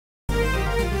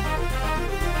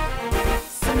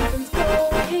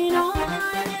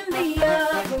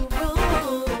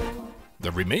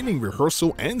The remaining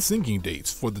rehearsal and singing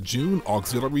dates for the June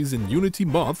Auxiliaries in Unity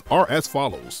Month are as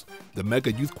follows. The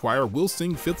Mega Youth Choir will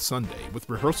sing 5th Sunday with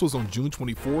rehearsals on June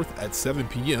 24th at 7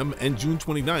 p.m. and June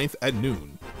 29th at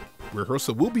noon.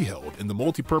 Rehearsal will be held in the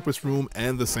multipurpose room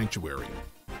and the sanctuary.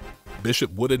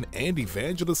 Bishop Wooden and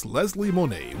evangelist Leslie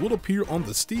Monet will appear on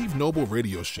the Steve Noble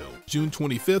Radio Show June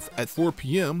 25th at 4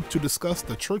 p.m. to discuss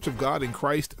the Church of God in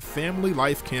Christ Family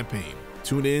Life campaign.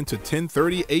 Tune in to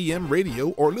 10:30 a.m. radio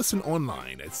or listen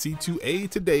online at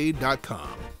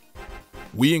c2atoday.com.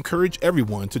 We encourage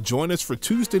everyone to join us for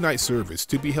Tuesday night service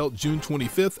to be held June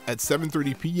 25th at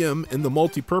 7:30 p.m. in the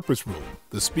multipurpose room.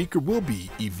 The speaker will be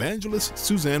Evangelist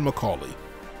Suzanne McCauley.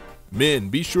 Men,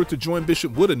 be sure to join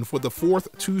Bishop Wooden for the 4th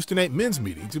Tuesday night men's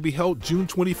meeting to be held June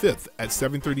 25th at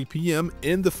 7:30 p.m.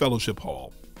 in the Fellowship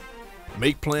Hall.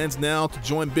 Make plans now to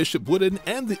join Bishop Wooden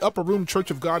and the Upper Room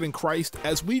Church of God in Christ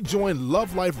as we join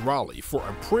Love Life Raleigh for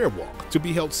a prayer walk to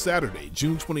be held Saturday,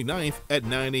 June 29th at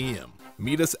 9 a.m.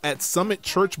 Meet us at Summit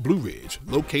Church Blue Ridge,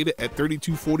 located at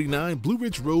 3249 Blue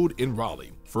Ridge Road in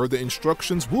Raleigh. Further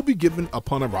instructions will be given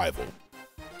upon arrival.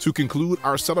 To conclude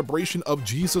our celebration of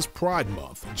Jesus Pride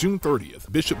Month, June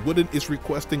 30th, Bishop Wooden is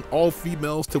requesting all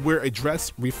females to wear a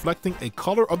dress reflecting a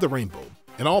color of the rainbow,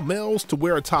 and all males to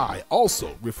wear a tie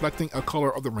also reflecting a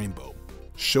color of the rainbow.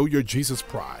 Show your Jesus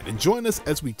pride and join us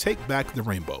as we take back the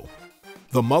rainbow.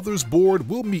 The Mothers Board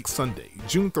will meet Sunday,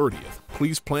 June 30th.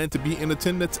 Please plan to be in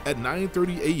attendance at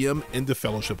 9:30 a.m. in the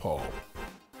Fellowship Hall.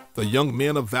 The Young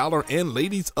Men of Valor and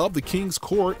Ladies of the King's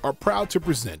Court are proud to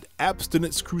present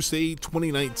Abstinence Crusade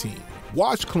 2019,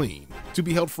 Wash Clean, to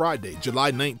be held Friday,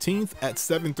 July 19th at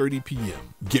 7:30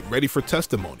 p.m. Get ready for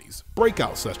testimonies,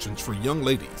 breakout sessions for young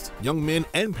ladies, young men,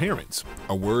 and parents,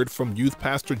 a word from Youth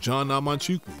Pastor John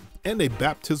Amanchukwu, and a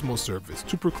baptismal service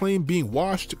to proclaim being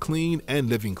washed clean and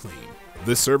living clean.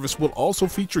 This service will also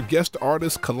feature guest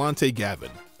artist Kalante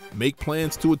Gavin. Make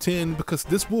plans to attend because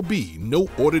this will be no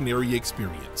ordinary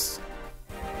experience.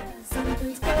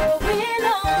 Something's going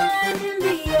on in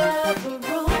the